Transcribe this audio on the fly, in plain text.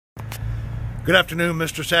Good afternoon,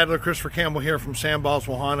 Mr. Sadler. Christopher Campbell here from Sam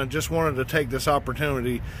Boswell Honda. Just wanted to take this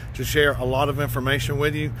opportunity to share a lot of information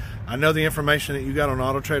with you. I know the information that you got on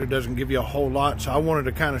Auto Trader doesn't give you a whole lot, so I wanted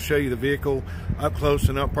to kind of show you the vehicle up close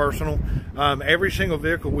and up personal. Every single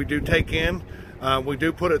vehicle we do take in, we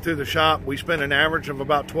do put it through the shop. We spend an average of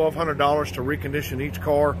about $1,200 to recondition each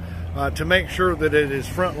car to make sure that it is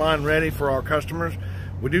frontline ready for our customers.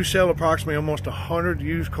 We do sell approximately almost 100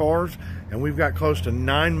 used cars, and we've got close to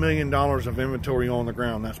 $9 million of inventory on the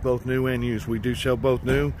ground. That's both new and used. We do sell both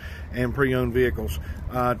new and pre-owned vehicles.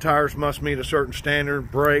 Tires must meet a certain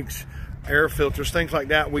standard, brakes, air filters, things like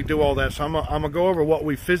that. We do all that. So I'm gonna go over what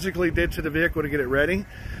we physically did to the vehicle to get it ready.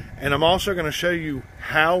 And I'm also gonna show you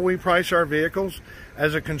how we price our vehicles.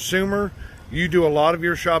 As a consumer, you do a lot of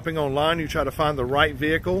your shopping online. You try to find the right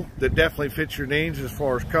vehicle that definitely fits your needs as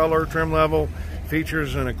far as color, trim level,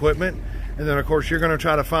 features, and equipment. And then of course you're going to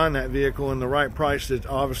try to find that vehicle in the right price that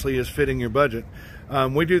obviously is fitting your budget.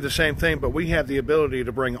 We do the same thing, but we have the ability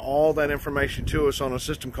to bring all that information to us on a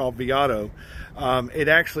system called Viato. It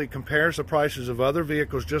actually compares the prices of other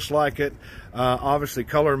vehicles just like it. Obviously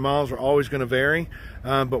color and miles are always going to vary,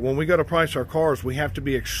 but when we go to price our cars, we have to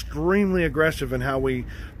be extremely aggressive in how we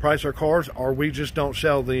price our cars, or we just don't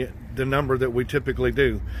sell the number that we typically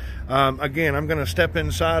do. Again, I'm going to step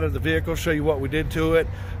inside of the vehicle, show you what we did to it.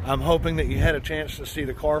 I'm hoping that you had a chance to see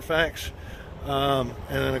the Carfax. And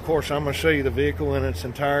then of course I'm going to show you the vehicle in its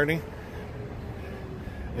entirety.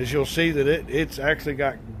 As you'll see that it's actually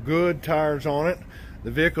got good tires on it.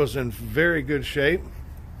 The vehicle's in very good shape.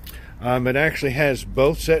 It actually has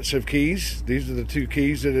both sets of keys. These are the two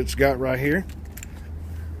keys that it's got right here.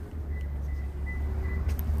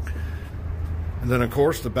 And then of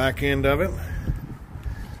course the back end of it.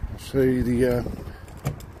 I'll show you the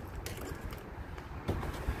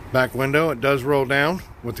back window. It does roll down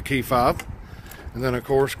with the key fob. And then of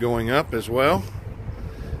course going up as well.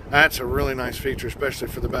 That's a really nice feature, especially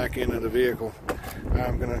for the back end of the vehicle.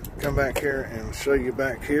 I'm going to come back here and show you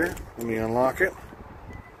back here. Let me unlock it.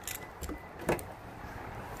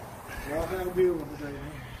 Y'all have a beautiful day.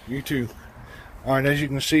 You too. Alright, as you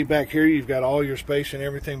can see back here, you've got all your space and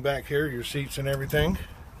everything back here, your seats and everything.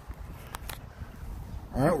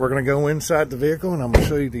 Alright, we're going to go inside the vehicle and I'm going to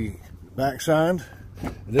show you the back side.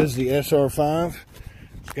 It is the SR5.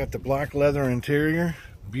 It's got the black leather interior.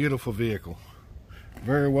 Beautiful vehicle.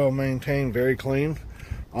 Very well maintained, very clean.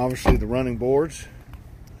 Obviously the running boards.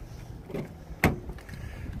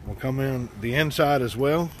 We'll come in the inside as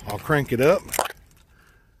well. I'll crank it up.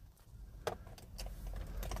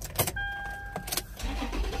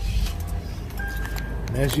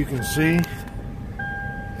 And as you can see,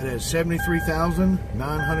 it has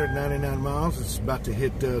 73,999 miles. It's about to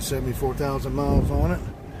hit 74,000 miles on it.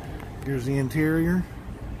 Here's the interior.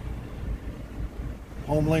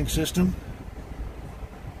 Home link system.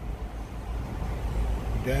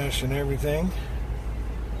 Dash and everything.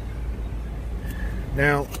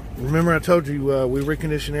 Now, remember I told you we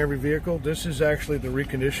recondition every vehicle. This is actually the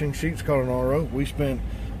reconditioning sheet. It's called an RO. We spent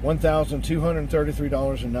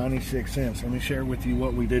 $1,233.96. Let me share with you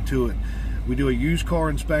what we did to it. We do a used car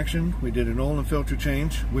inspection. We did an oil and filter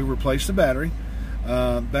change. We replaced the battery.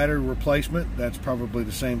 Battery replacement, that's probably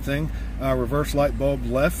the same thing. Reverse light bulb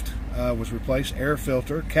left was replaced. Air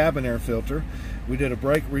filter, cabin air filter. We did a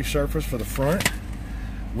brake resurface for the front.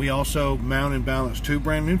 We also mount and balanced two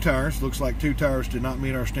brand new tires. Looks like two tires did not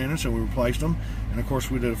meet our standards, so we replaced them. And of course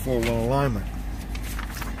we did a four-wheel alignment.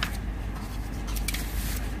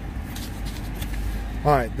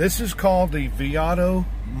 Alright, this is called the Viato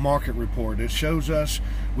Market Report. It shows us,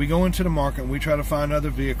 we go into the market and we try to find other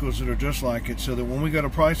vehicles that are just like it, so that when we go to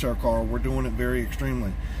price our car, we're doing it very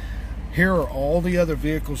extremely. Here are all the other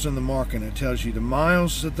vehicles in the market. It tells you the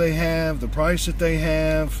miles that they have, the price that they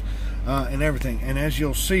have, and everything. And as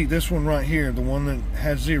you'll see, this one right here, the one that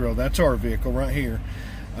has 0, that's our vehicle right here.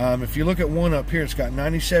 If you look at one up here, it's got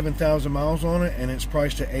 97,000 miles on it and it's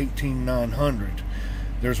priced at $18,900.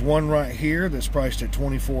 There's one right here that's priced at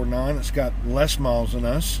 $24,900. It's got less miles than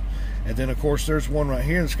us. And then of course there's one right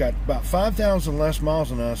here that's got about 5,000 less miles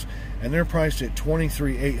than us, and they're priced at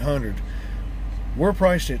 $23,800. We're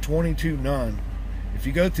priced at $22,900. If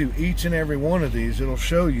you go through each and every one of these, it'll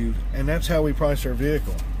show you, and that's how we price our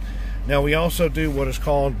vehicle. Now we also do what is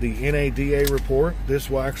called the NADA report.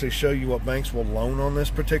 This will actually show you what banks will loan on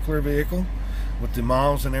this particular vehicle with the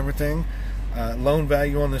miles and everything. Loan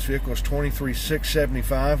value on this vehicle is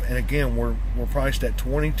 $23,675, and again we're priced at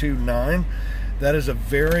 $22,900. That is a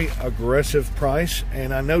very aggressive price,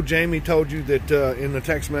 and I know Jamie told you that in the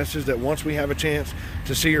text message that once we have a chance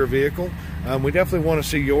to see your vehicle, we definitely want to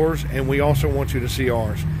see yours, and we also want you to see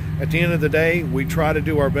ours. At the end of the day, we try to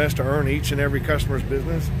do our best to earn each and every customer's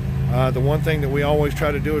business. The one thing that we always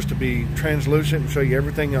try to do is to be translucent and show you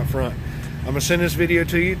everything up front. I'm going to send this video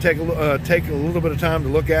to you. Take a little bit of time to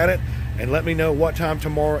look at it, and let me know what time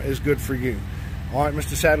tomorrow is good for you. All right,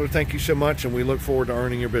 Mr. Sadler, thank you so much, and we look forward to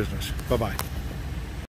earning your business. Bye-bye.